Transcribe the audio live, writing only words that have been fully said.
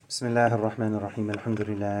بسم الله الرحمن الرحيم الحمد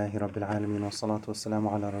لله رب العالمين والصلاة والسلام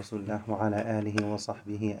على رسول الله وعلى آله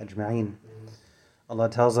وصحبه أجمعين. Allah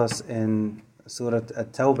tells us in Surah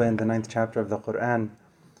At-Tawbah in the 9th chapter of the Quran,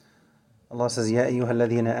 Allah says, يَا أَيُّهَا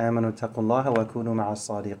الَّذِينَ آمَنُوا اتَّقُوا اللَّهَ وَكُونُوا مَعَ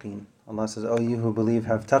الصَّادِقِينَ. Allah says, O you who believe,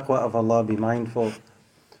 have taqwa of Allah, be mindful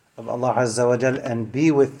of Allah Azza wa Jal, and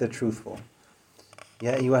be with the truthful.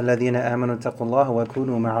 يَا أَيُّهَا الَّذِينَ آمَنُوا اتَّقُوا اللَّهَ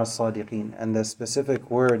وَكُونُوا مَعَ الصَّادِقِينَ. And the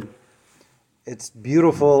specific word, it's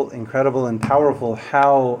beautiful, incredible, and powerful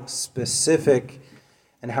how specific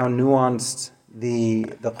and how nuanced the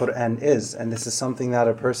Quran is. And this is something that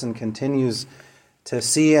a person continues to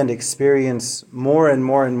see and experience more and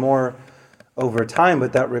more and more over time,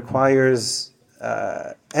 but that requires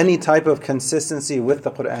any type of consistency with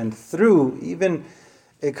the Quran through, even,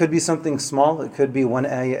 it could be something small, it could be one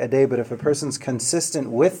ayah a day, but if a person's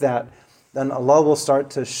consistent with that, then Allah will start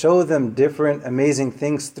to show them different amazing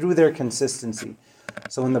things through their consistency.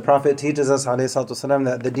 So when the Prophet teaches us, ﷺ,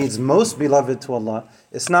 that the deeds most beloved to Allah,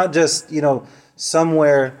 it's not just,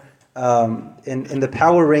 somewhere in the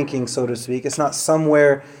power ranking, so to speak. It's not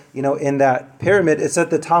somewhere, in that pyramid. It's at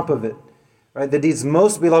the top of it. Right? The deeds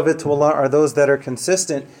most beloved to Allah are those that are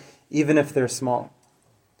consistent, even if they're small.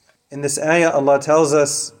 In this ayah, Allah tells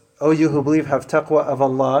us, O you who believe, have taqwa of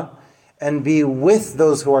Allah, and be with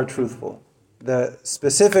those who are truthful. The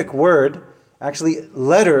specific word, actually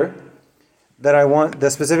the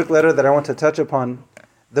specific letter that I want to touch upon,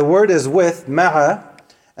 the word is with, ma'a,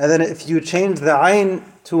 and then if you change the ayn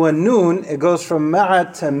to a noon, it goes from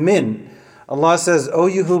ma'a to min. Allah says, O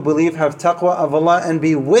you who believe, have taqwa of Allah and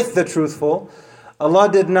be with the truthful.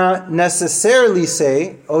 Allah did not necessarily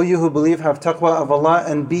say, O you who believe, have taqwa of Allah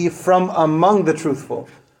and be from among the truthful.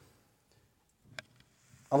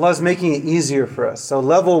 Allah is making it easier for us. So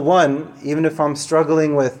level 1, even if I'm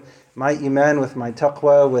struggling with my iman, with my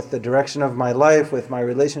taqwa, with the direction of my life, with my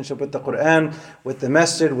relationship with the Quran, with the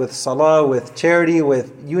masjid, with salah, with charity,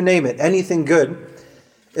 with you name it, anything good.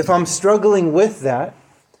 If I'm struggling with that,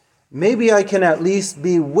 maybe I can at least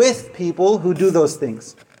be with people who do those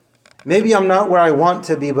things. Maybe I'm not where I want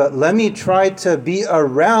to be, but let me try to be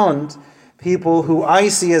around people who I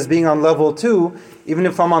see as being on level 2, even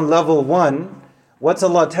if I'm on level 1. What's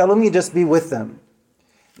Allah telling me? Just be with them.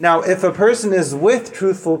 Now, if a person is with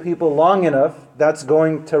truthful people long enough, that's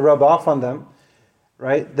going to rub off on them,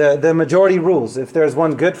 right? The majority rules. If there's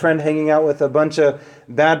one good friend hanging out with a bunch of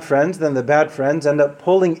bad friends, then the bad friends end up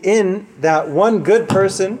pulling in that one good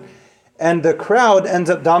person, and the crowd ends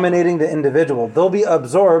up dominating the individual. They'll be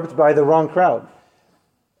absorbed by the wrong crowd.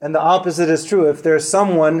 And the opposite is true. If there's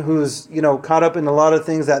someone who's, caught up in a lot of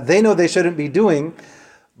things that they know they shouldn't be doing,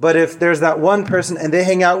 but if there's that one person and they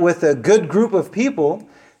hang out with a good group of people,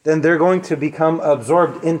 then they're going to become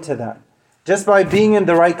absorbed into that. Just by being in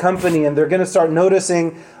the right company, and they're going to start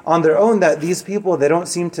noticing on their own that these people, they don't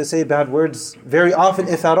seem to say bad words very often,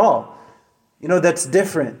 if at all. That's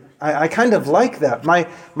different. I kind of like that.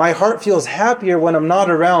 My heart feels happier when I'm not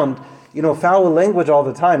around, foul language all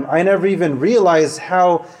the time. I never even realized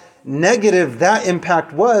how negative that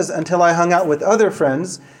impact was until I hung out with other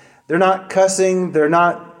friends. They're not cussing, they're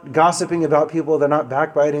not gossiping about people, they're not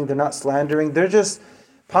backbiting, they're not slandering, they're just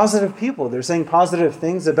positive people. They're saying positive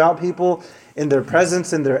things about people in their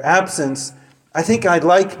presence, in their absence. I think I'd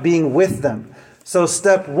like being with them. So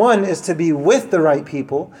step 1 is to be with the right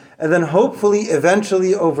people, and then hopefully,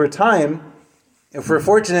 eventually, over time, if we're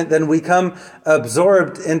fortunate, then we come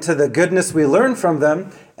absorbed into the goodness we learn from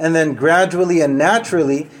them, and then gradually and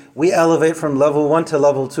naturally, we elevate from level 1 to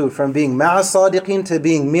level 2, from being ma'as sadiqin to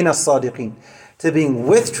being minas sadiqin, to being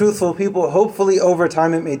with truthful people. Hopefully over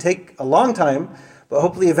time, it may take a long time, but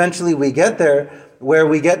hopefully eventually we get there, where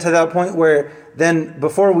we get to that point where then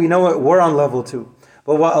before we know it, we're on level 2.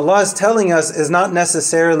 But what Allah is telling us is not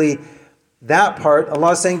necessarily that part.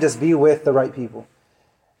 Allah is saying just be with the right people.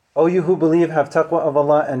 O you who believe, have taqwa of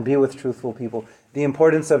Allah and be with truthful people. The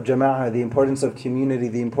importance of jama'ah, the importance of community,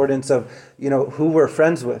 the importance of, who we're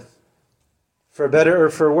friends with. For better or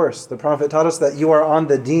for worse. The Prophet taught us that you are on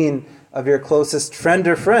the deen of your closest friend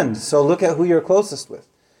or friends. So look at who you're closest with.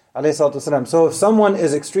 So if someone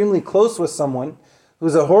is extremely close with someone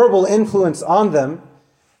who's a horrible influence on them,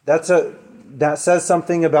 that says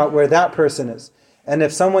something about where that person is. And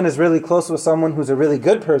if someone is really close with someone who's a really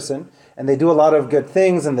good person, and they do a lot of good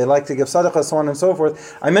things, and they like to give sadaqah, so on and so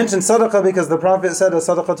forth. I mentioned sadaqah because the Prophet said,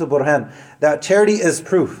 sadaqah to burhan, that charity is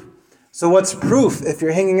proof. So what's proof, if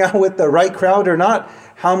you're hanging out with the right crowd or not?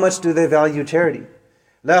 How much do they value charity?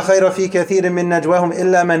 لا خير في كثير من نجواهم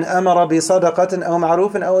إلا من أمر بصدقة أو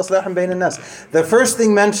معروف أو إصلاح بين الناس. The first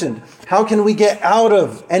thing mentioned, how can we get out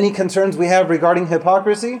of any concerns we have regarding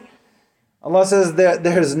hypocrisy? Allah says that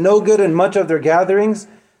there's no good in much of their gatherings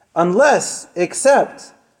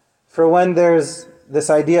except for when there's this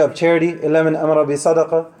idea of charity, إِلَّا مَنْ أَمَرَ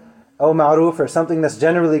بِصَدَقَةٍ أو معروف, or something that's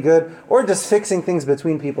generally good, or just fixing things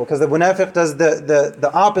between people. Because the munafiq does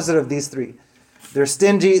the opposite of these three. They're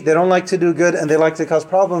stingy, they don't like to do good, and they like to cause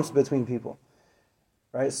problems between people.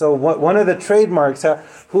 Right? So one of the trademarks,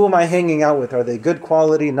 who am I hanging out with? Are they good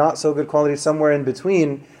quality, not so good quality, somewhere in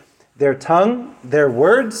between? Their tongue, their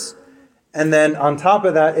words, and then on top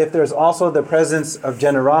of that, if there's also the presence of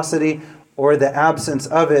generosity or the absence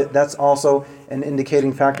of it, that's also an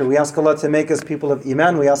indicating factor. We ask Allah to make us people of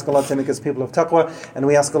Iman, we ask Allah to make us people of Taqwa, and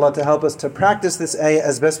we ask Allah to help us to practice this ayah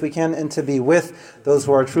as best we can and to be with those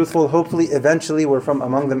who are truthful. Hopefully, eventually, we're from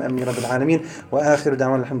among them. Ameen Rabbil Alameen. Wa akhiru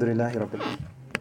da'wan alhamdulillahi Rabbil Alameen.